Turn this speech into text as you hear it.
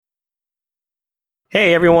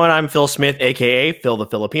Hey everyone, I'm Phil Smith, aka Phil the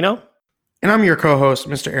Filipino. And I'm your co-host,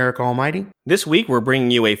 Mr. Eric Almighty. This week we're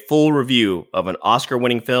bringing you a full review of an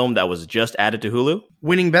Oscar-winning film that was just added to Hulu.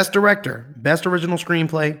 Winning Best Director, Best Original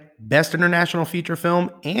Screenplay, Best International Feature Film,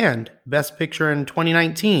 and Best Picture in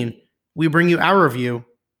 2019, we bring you our review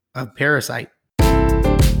of Parasite.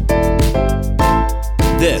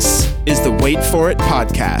 This is the Wait For It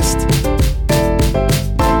podcast.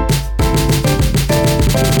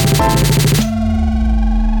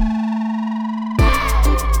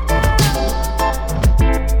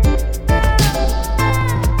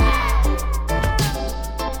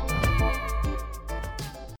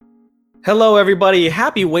 Hello everybody,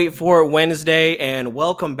 happy Wait For It Wednesday, and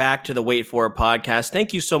welcome back to the Wait For It podcast.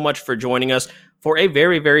 Thank you so much for joining us for a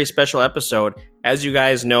very, very special episode. As you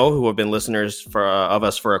guys know, who have been listeners of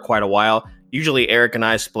us for quite a while, usually Eric and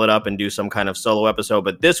I split up and do some kind of solo episode,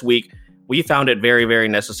 but this week we found it very, very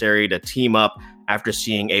necessary to team up after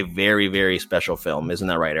seeing a very, very special film. Isn't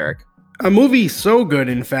that right, Eric? A movie so good,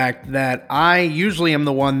 in fact, that I usually am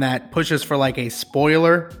the one that pushes for like a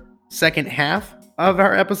spoiler second half of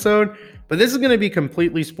our episode, but this is going to be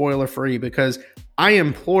completely spoiler free because I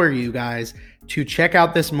implore you guys to check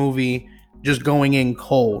out this movie just going in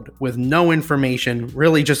cold with no information,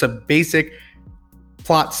 really just a basic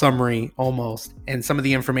plot summary almost, and some of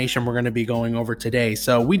the information we're going to be going over today.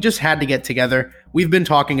 So we just had to get together. We've been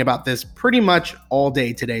talking about this pretty much all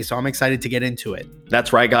day today, so I'm excited to get into it.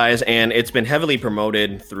 That's right, guys, and it's been heavily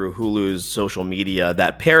promoted through Hulu's social media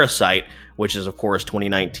that Parasite, which is, of course,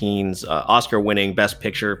 2019's Oscar-winning Best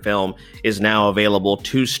Picture film, is now available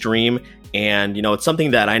to stream. And, you know, it's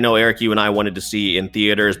something that I know, Eric, you and I wanted to see in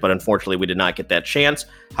theaters, but unfortunately we did not get that chance.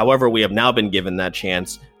 However, we have now been given that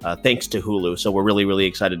chance thanks to Hulu. So we're really, really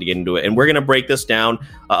excited to get into it. And we're going to break this down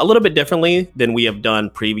a little bit differently than we have done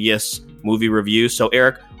previous movie reviews. So,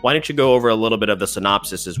 Eric, why don't you go over a little bit of the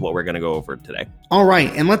synopsis is what we're going to go over today. All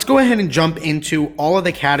right, and let's go ahead and jump into all of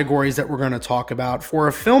the categories that we're going to talk about. For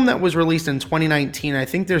a film that was released in 2019, I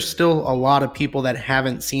think there's still a lot of people that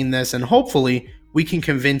haven't seen this, and hopefully we can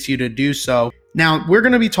convince you to do so. Now, we're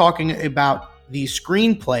going to be talking about the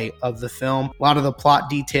screenplay of the film, a lot of the plot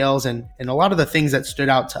details, and a lot of the things that stood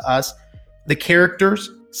out to us, the characters,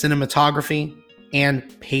 cinematography,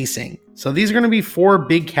 and pacing. So these are going to be four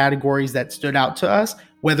big categories that stood out to us,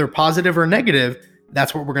 whether positive or negative.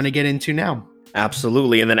 That's what we're going to get into now.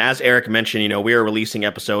 Absolutely. And then as Eric mentioned, you know, we are releasing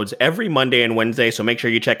episodes every Monday and Wednesday. So make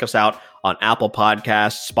sure you check us out on Apple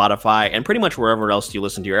Podcasts, Spotify, and pretty much wherever else you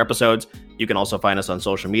listen to your episodes. You can also find us on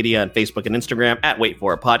social media and Facebook and Instagram at Wait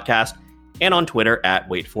For It Podcast and on Twitter at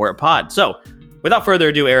Wait For It Pod. So without further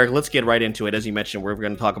ado, Eric, let's get right into it. As you mentioned, we're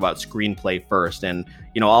going to talk about screenplay first. And,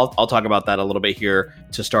 you know, I'll talk about that a little bit here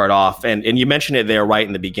to start off. And you mentioned it there right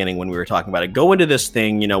in the beginning when we were talking about it. Go into this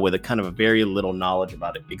thing, you know, with a kind of a very little knowledge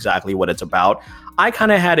about it, exactly what it's about. I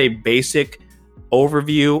kind of had a basic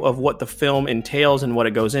overview of what the film entails and what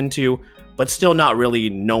it goes into, but still not really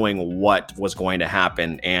knowing what was going to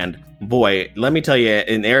happen. And boy, let me tell you,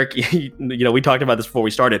 and Eric, you know, we talked about this before we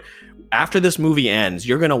started. After this movie ends,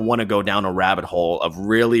 you're going to want to go down a rabbit hole of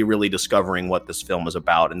really, really discovering what this film is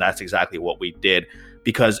about. And that's exactly what we did,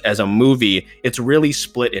 because as a movie, it's really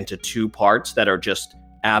split into two parts that are just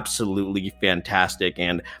absolutely fantastic.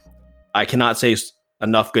 And I cannot say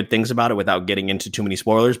enough good things about it without getting into too many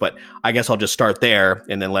spoilers, but I guess I'll just start there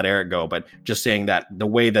and then let Eric go. But just saying that the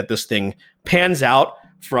way that this thing pans out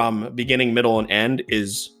from beginning, middle, and end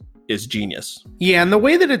is genius. Yeah, and the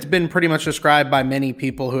way that it's been pretty much described by many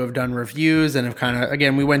people who have done reviews and have kind of,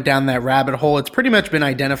 again, we went down that rabbit hole. It's pretty much been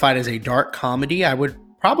identified as a dark comedy. I would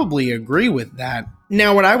probably agree with that.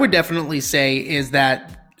 Now, what I would definitely say is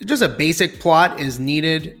that just a basic plot is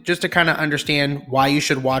needed just to kind of understand why you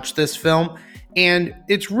should watch this film. And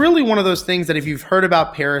it's really one of those things that if you've heard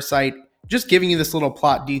about Parasite, just giving you this little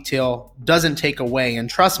plot detail doesn't take away. And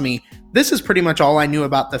trust me, this is pretty much all I knew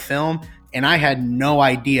about the film. And I had no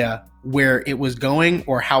idea where it was going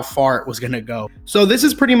or how far it was going to go. So this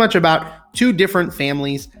is pretty much about two different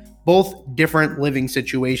families, both different living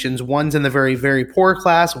situations. One's in the very, very poor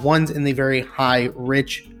class. One's in the very high,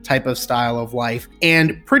 rich type of style of life.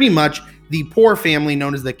 And pretty much the poor family,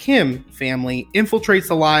 known as the Kim family, infiltrates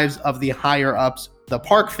the lives of the higher ups, the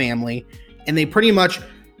Park family. And they pretty much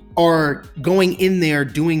are going in there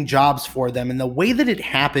doing jobs for them. And the way that it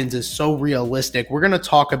happens is so realistic. We're going to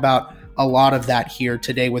talk about a lot of that here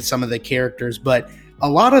today with some of the characters, but a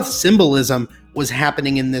lot of symbolism was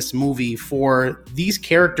happening in this movie for these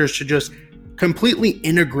characters to just completely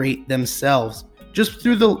integrate themselves just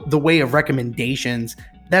through the way of recommendations.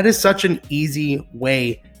 That is such an easy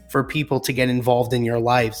way for people to get involved in your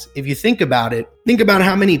lives. If you think about it, think about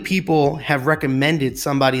how many people have recommended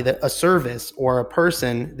somebody that a service or a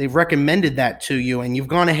person, they've recommended that to you, and you've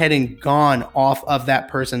gone ahead and gone off of that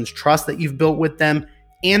person's trust that you've built with them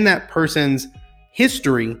and that person's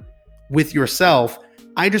history with yourself.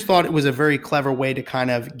 I just thought it was a very clever way to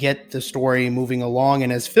kind of get the story moving along.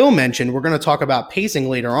 And as Phil mentioned, we're going to talk about pacing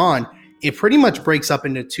later on. It pretty much breaks up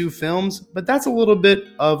into 2 films, but that's a little bit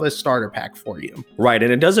of a starter pack for you. Right,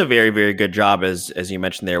 and it does a very, very good job, as you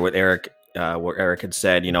mentioned there with Eric, where Eric had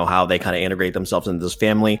said, how they kind of integrate themselves into this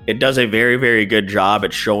family. It does a very, very good job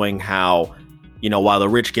at showing how, while the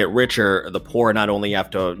rich get richer, the poor not only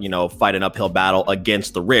have to, fight an uphill battle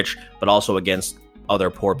against the rich, but also against other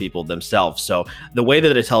poor people themselves. So the way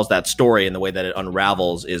that it tells that story and the way that it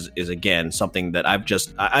unravels is again something that I've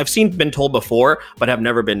been told before, but have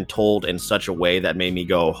never been told in such a way that made me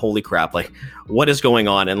go, holy crap, like what is going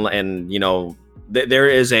on? And there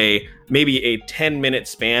is maybe a 10-minute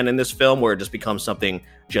span in this film where it just becomes something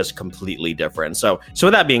just completely different. So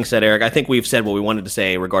with that being said, Eric, I think we've said what we wanted to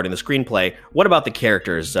say regarding the screenplay. What about the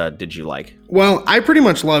characters did you like? Well, I pretty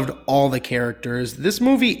much loved all the characters. This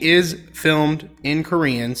movie is filmed in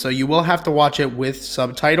Korean, so you will have to watch it with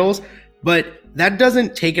subtitles, but that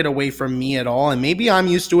doesn't take it away from me at all. And maybe I'm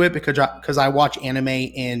used to it because I watch anime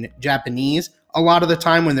in Japanese a lot of the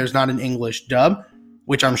time when there's not an English dub,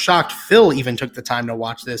 which I'm shocked Phil even took the time to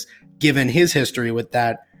watch this, given his history with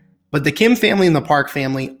that. But the Kim family and the Park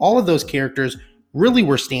family, all of those characters really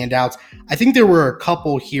were standouts. I think there were a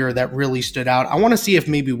couple here that really stood out. I want to see if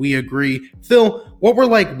maybe we agree. Phil, what were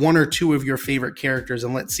like 1 or 2 of your favorite characters?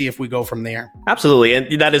 And let's see if we go from there. Absolutely.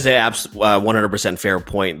 And that is a 100% fair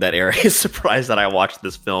point that Eric is surprised that I watched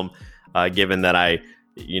this film, given that I,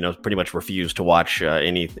 pretty much refuse to watch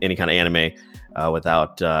any kind of anime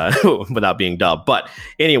without being dubbed. But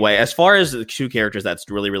anyway, as far as the 2 characters that's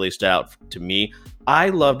really, really stood out to me, I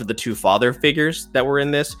loved the 2 father figures that were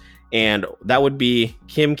in this, and that would be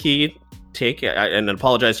Kim Ki Taek, and I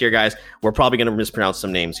apologize here, guys. We're probably going to mispronounce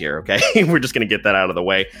some names here, okay? We're just going to get that out of the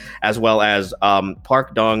way, as well as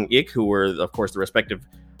Park Dong-ik, who were, of course, the respective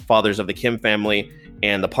fathers of the Kim family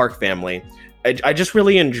and the Park family. I just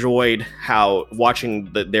really enjoyed how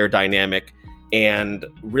watching their dynamic and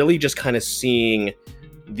really just kind of seeing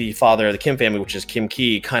the father of the Kim family, which is Kim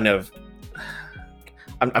Ki, kind of.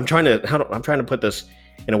 I'm trying to put this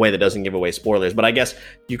in a way that doesn't give away spoilers, but I guess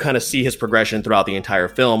you kind of see his progression throughout the entire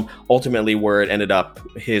film, ultimately where it ended up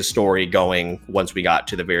his story going once we got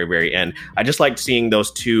to the very, very end. I just liked seeing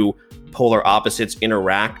those 2 polar opposites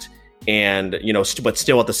interact and, but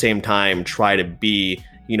still at the same time try to be,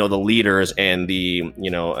 the leaders and the,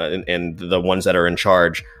 and the ones that are in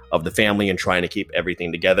charge of the family and trying to keep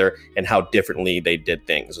everything together, and how differently they did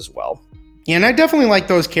things as well. Yeah, and I definitely like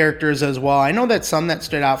those characters as well. I know that some that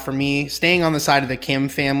stood out for me, staying on the side of the Kim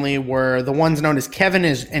family, were the ones known as Kevin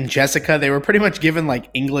and Jessica. They were pretty much given like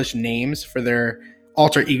English names for their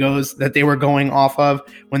alter egos that they were going off of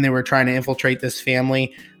when they were trying to infiltrate this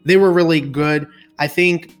family. They were really good. I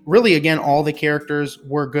think really, again, all the characters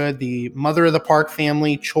were good. The mother of the Park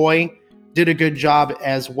family, Choi, did a good job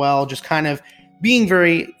as well. Just kind of being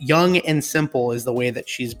very young and simple is the way that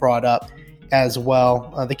she's brought up as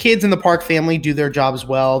well. The kids in the Park family do their jobs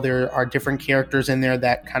well. There are different characters in there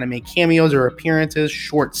that kind of make cameos or appearances,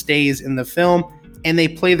 short stays in the film, and they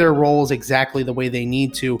play their roles exactly the way they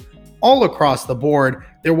need to all across the board.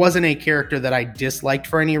 There wasn't a character that I disliked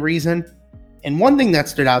for any reason. And one thing that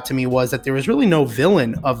stood out to me was that there was really no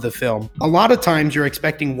villain of the film. A lot of times you're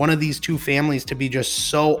expecting one of these 2 families to be just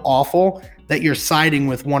so awful that you're siding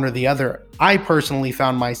with one or the other. I personally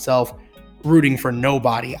found myself rooting for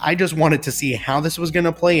nobody. I just wanted to see how this was going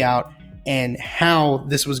to play out and how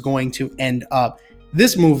this was going to end up.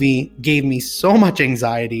 This movie gave me so much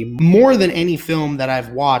anxiety, more than any film that I've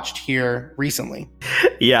watched here recently.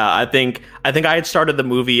 Yeah, I think I had started the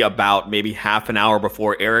movie about maybe half an hour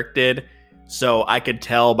before Eric did, so I could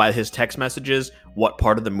tell by his text messages what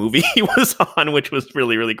part of the movie he was on, which was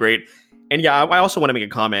really, really great. And yeah, I also want to make a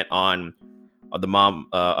comment on the mom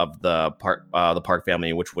of the Park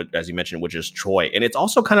family, which would, as you mentioned, which is Choi. And it's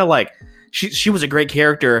also kind of like she was a great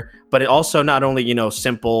character, but it also not only,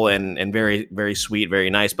 simple and very, very sweet, very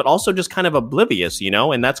nice, but also just kind of oblivious,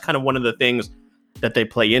 and that's kind of one of the things that they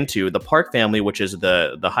play into. The Park family, which is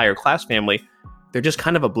the higher class family, they're just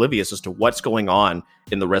kind of oblivious as to what's going on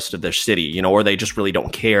in the rest of their city, or they just really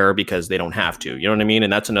don't care because they don't have to, you know what I mean?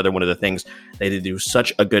 And that's another one of the things they do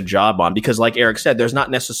such a good job on, because like Eric said, there's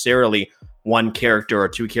not necessarily one character or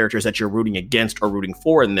 2 characters that you're rooting against or rooting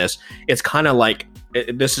for in this. It's kind of like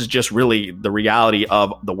this is just really the reality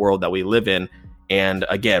of the world that we live in. And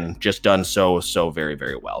again, just done so very,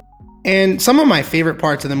 very well. And some of my favorite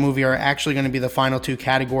parts of the movie are actually going to be the final two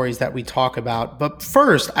categories that we talk about. But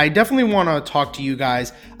first, I definitely want to talk to you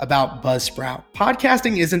guys about Buzzsprout.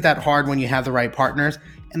 Podcasting isn't that hard when you have the right partners,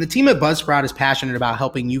 and the team at Buzzsprout is passionate about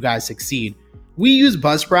helping you guys succeed. We use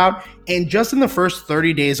Buzzsprout, and just in the first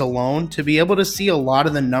 30 days alone, to be able to see a lot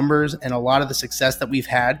of the numbers and a lot of the success that we've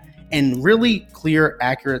had and really clear,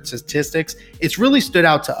 accurate statistics, it's really stood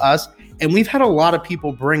out to us. And we've had a lot of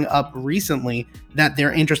people bring up recently that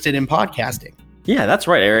they're interested in podcasting. Yeah, that's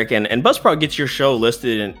right, Eric. And Buzzsprout gets your show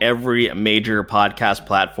listed in every major podcast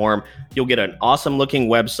platform. You'll get an awesome looking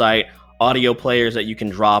website, audio players that you can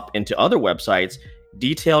drop into other websites,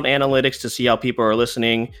 detailed analytics to see how people are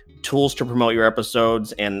listening, tools to promote your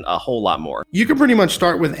episodes, and a whole lot more. You can pretty much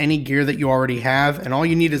start with any gear that you already have, and all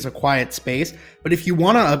you need is a quiet space. But if you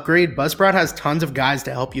want to upgrade, Buzzsprout has tons of guides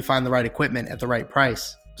to help you find the right equipment at the right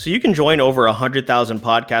price. So you can join over 100,000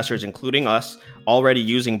 podcasters, including us, already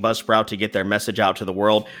using Buzzsprout to get their message out to the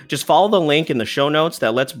world. Just follow the link in the show notes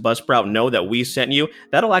that lets Buzzsprout know that we sent you.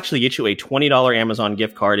 That'll actually get you a $20 Amazon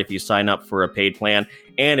gift card if you sign up for a paid plan,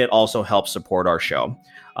 and it also helps support our show.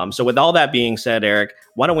 So with all that being said, Eric,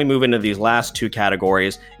 why don't we move into these last two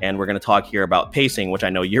categories, and we're going to talk here about pacing, which I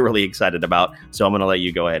know you're really excited about. So I'm going to let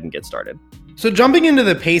you go ahead and get started. So jumping into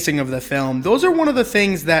the pacing of the film, those are one of the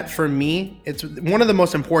things that for me, it's one of the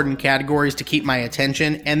most important categories to keep my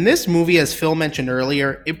attention. And this movie, as Phil mentioned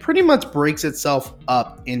earlier, it pretty much breaks itself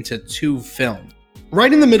up into two films.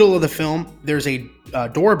 Right in the middle of the film, there's a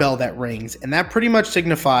doorbell that rings, and that pretty much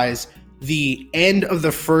signifies the end of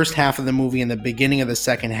the first half of the movie and the beginning of the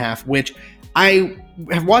second half, which I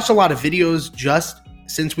have watched a lot of videos just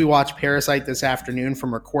since we watched Parasite this afternoon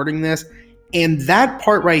from recording this. And that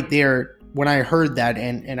part right there, when I heard that,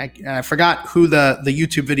 and I forgot who the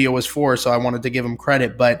YouTube video was for, so I wanted to give him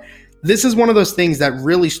credit, but this is one of those things that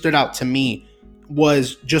really stood out to me,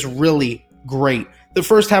 was just really great. The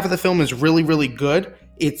first half of the film is really, really good.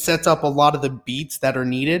 It sets up a lot of the beats that are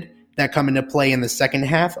needed that come into play in the second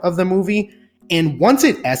half of the movie. And once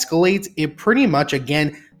it escalates, it pretty much,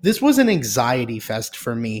 again, this was an anxiety fest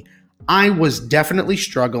for me. I was definitely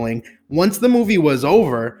struggling. Once the movie was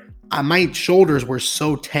over, my shoulders were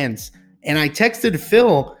so tense. And I texted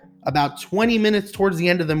Phil about 20 minutes towards the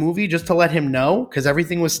end of the movie just to let him know, because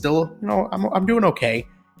everything was still, I'm doing okay.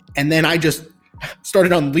 And then I just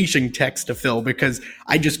started unleashing text to Phil because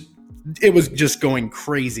it was just going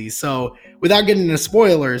crazy. So without getting into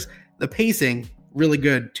spoilers, the pacing, really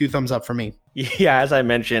good. 2 thumbs up for me. Yeah, as I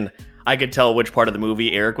mentioned, I could tell which part of the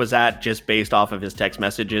movie Eric was at just based off of his text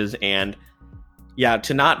messages. And yeah,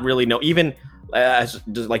 to not really know, even as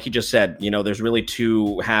like he just said, there's really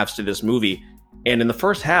two halves to this movie. And in the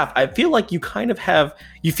first half, I feel like you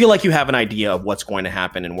feel like you have an idea of what's going to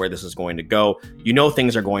happen and where this is going to go.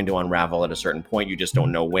 Things are going to unravel at a certain point. You just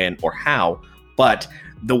don't know when or how. But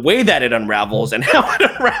the way that it unravels and how it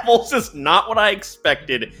unravels is not what I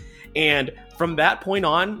expected. And from that point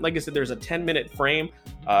on, like I said, there's a 10-minute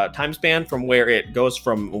time span from where it goes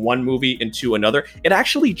from one movie into another. It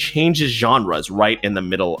actually changes genres right in the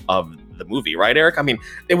middle of the movie, right, Eric? I mean,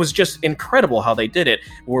 it was just incredible how they did it,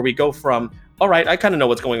 where we go from, all right, I kind of know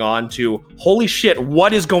what's going on, to, holy shit,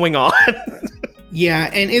 what is going on? Yeah,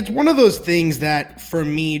 and it's one of those things that for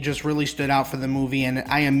me just really stood out for the movie, and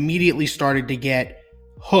I immediately started to get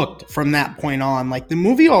hooked from that point on. Like, the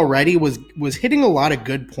movie already was hitting a lot of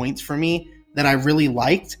good points for me that I really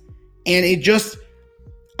liked, and it just,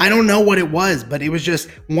 I don't know what it was, but it was just,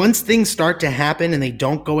 once things start to happen and they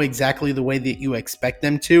don't go exactly the way that you expect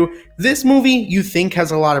them to, this movie you think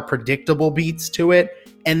has a lot of predictable beats to it,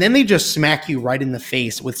 and then they just smack you right in the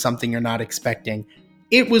face with something you're not expecting.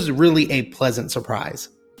 It was really a pleasant surprise.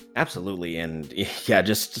 Absolutely. And yeah,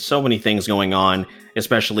 just so many things going on,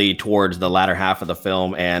 especially towards the latter half of the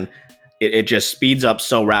film. And it just speeds up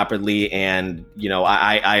so rapidly. And,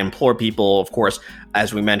 I implore people, of course,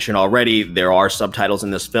 as we mentioned already, there are subtitles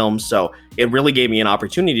in this film. So it really gave me an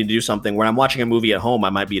opportunity to do something where I'm watching a movie at home. I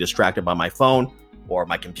might be distracted by my phone or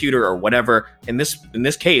my computer or whatever. In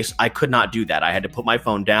this case, I could not do that. I had to put my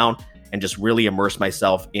phone down and just really immerse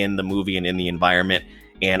myself in the movie and in the environment.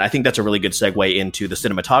 And I think that's a really good segue into the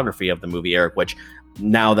cinematography of the movie, Eric, which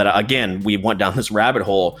now that, again, we went down this rabbit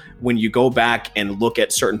hole, when you go back and look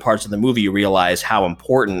at certain parts of the movie, you realize how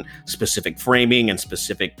important specific framing and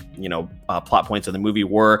specific, plot points of the movie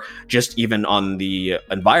were, just even on the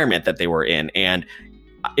environment that they were in. And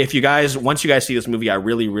once you guys see this movie, I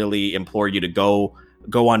really, really implore you to go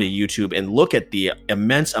onto YouTube and look at the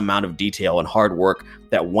immense amount of detail and hard work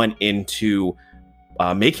that went into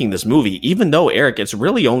making this movie, even though, Eric, it's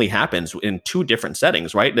really only happens in 2 different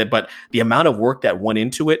settings, right? But the amount of work that went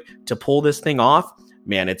into it to pull this thing off,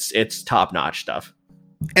 man, it's top-notch stuff.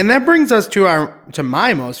 And that brings us to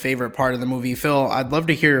my most favorite part of the movie. Phil, I'd love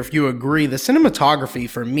to hear if you agree. The cinematography,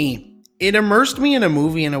 for me, it immersed me in a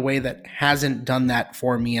movie in a way that hasn't done that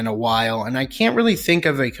for me in a while. And I can't really think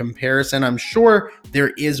of a comparison. I'm sure there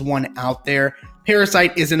is one out there.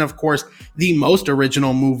 Parasite isn't, of course, the most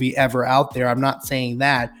original movie ever out there. I'm not saying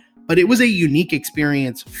that, but it was a unique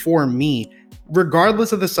experience for me,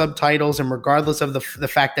 regardless of the subtitles and regardless of the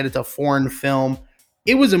fact that it's a foreign film.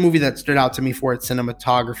 It was a movie that stood out to me for its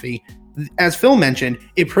cinematography. As Phil mentioned,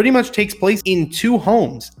 it pretty much takes place in 2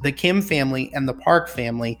 homes, the Kim family and the Park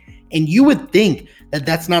family. And you would think that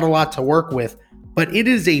that's not a lot to work with, but it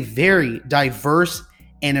is a very diverse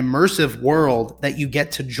and immersive world that you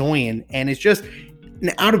get to join. And it's just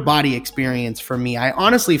an out-of-body experience for me. I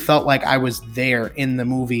honestly felt like I was there in the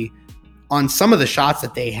movie on some of the shots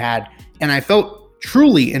that they had, and I felt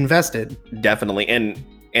truly invested. Definitely. And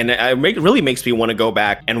it really makes me want to go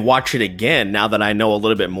back and watch it again now that I know a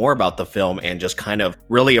little bit more about the film and just kind of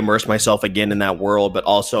really immerse myself again in that world, but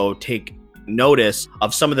also take notice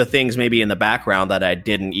of some of the things maybe in the background that I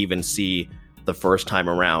didn't even see the first time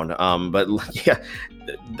around. But yeah,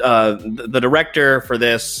 the director for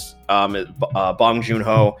this, Bong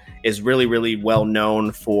Joon-ho, is really, really well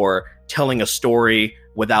known for telling a story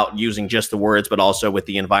without using just the words, but also with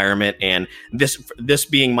the environment. And this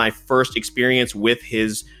being my first experience with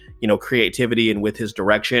his, creativity and with his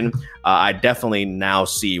direction, I definitely now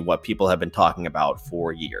see what people have been talking about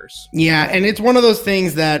for years. Yeah, and it's one of those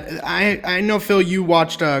things that I know, Phil, you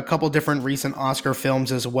watched a couple different recent Oscar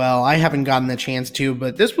films as well. I haven't gotten the chance to,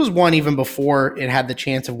 but this was one even before it had the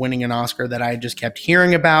chance of winning an Oscar that I just kept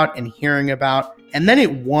hearing about. And then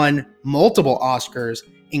it won multiple Oscars,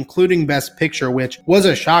 including Best Picture, which was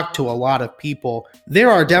a shock to a lot of people.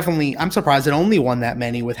 I'm surprised it only won that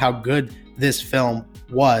many with how good this film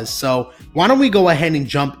was. So why don't we go ahead and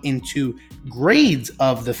jump into grades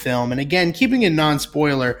of the film? And again, keeping it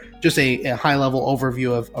non-spoiler, just a high-level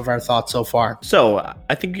overview of our thoughts so far. So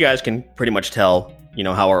I think you guys can pretty much tell,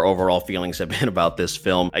 how our overall feelings have been about this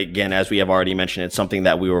film. Again, as we have already mentioned, it's something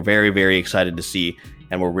that we were very, very excited to see.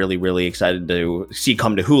 And we're really, really excited to see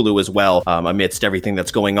come to Hulu as well, amidst everything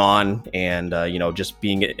that's going on, and just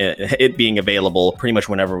being available pretty much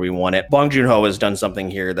whenever we want it. Bong Joon-ho has done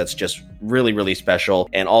something here that's just really, really special,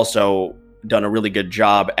 and also done a really good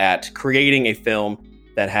job at creating a film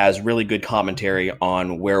that has really good commentary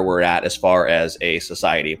on where we're at as far as a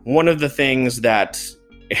society. One of the things that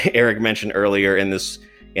Eric mentioned earlier in this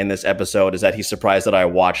episode is that he's surprised that I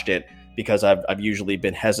watched it, because I've usually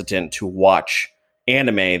been hesitant to watch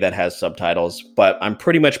anime that has subtitles. But I'm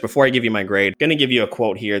pretty much, before I give you my grade, going to give you a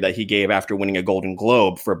quote here that he gave after winning a Golden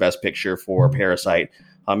Globe for Best Picture for Parasite.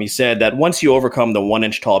 He said that once you overcome the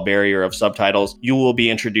 1-inch tall barrier of subtitles, you will be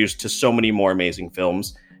introduced to so many more amazing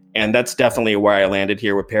films. And that's definitely where I landed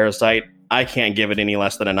here with Parasite. I can't give it any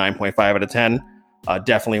less than a 9.5 out of 10.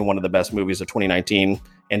 Definitely one of the best movies of 2019,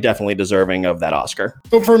 and definitely deserving of that Oscar.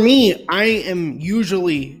 So for me, I am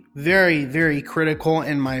usually very, very critical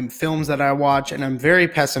in my films that I watch, and I'm very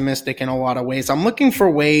pessimistic in a lot of ways. I'm looking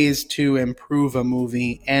for ways to improve a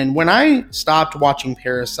movie. And when I stopped watching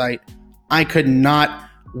Parasite, I could not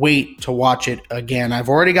wait to watch it again. I've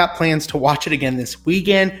already got plans to watch it again this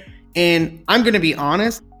weekend. And I'm going to be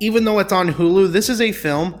honest, even though it's on Hulu, this is a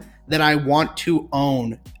film that I want to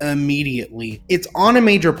own immediately. It's on a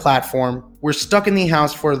major platform. We're stuck in the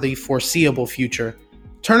house for the foreseeable future.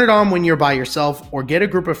 Turn it on when you're by yourself, or get a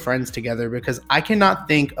group of friends together, because I cannot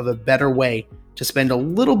think of a better way to spend a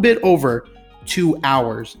little bit over 2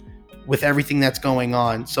 hours with everything that's going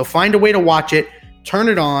on. So find a way to watch it, turn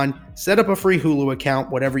it on, set up a free Hulu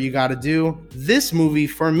account, whatever you got to do. This movie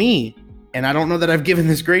for me, and I don't know that I've given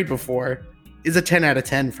this grade before, is a 10 out of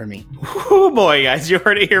 10 for me. Oh boy, guys, you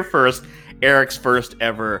heard it here first. Eric's first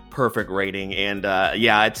ever perfect rating. And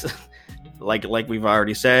it's like we've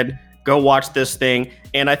already said, go watch this thing.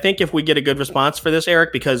 And I think if we get a good response for this,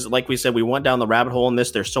 Eric, because like we said, we went down the rabbit hole in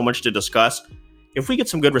this, there's so much to discuss. If we get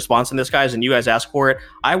some good response in this, guys, and you guys ask for it,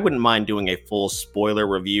 I wouldn't mind doing a full spoiler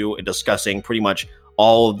review and discussing pretty much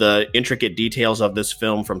all the intricate details of this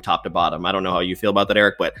film from top to bottom. I don't know how you feel about that,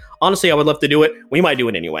 Eric, but honestly, I would love to do it. We might do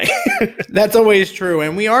it anyway. That's always true.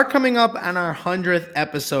 And we are coming up on our 100th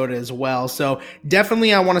episode as well. So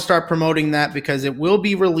definitely I want to start promoting that, because it will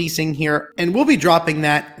be releasing here, and we'll be dropping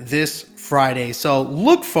that this Friday. So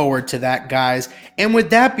look forward to that, guys. And with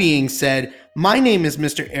that being said, my name is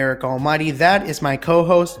Mr. Eric Almighty. That is my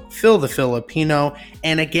co-host, Phil the Filipino.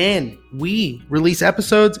 And again, we release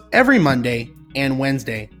episodes every Monday, and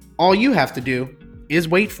Wednesday. All you have to do is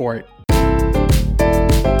wait for it.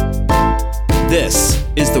 This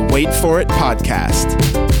is the Wait For It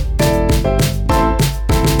podcast.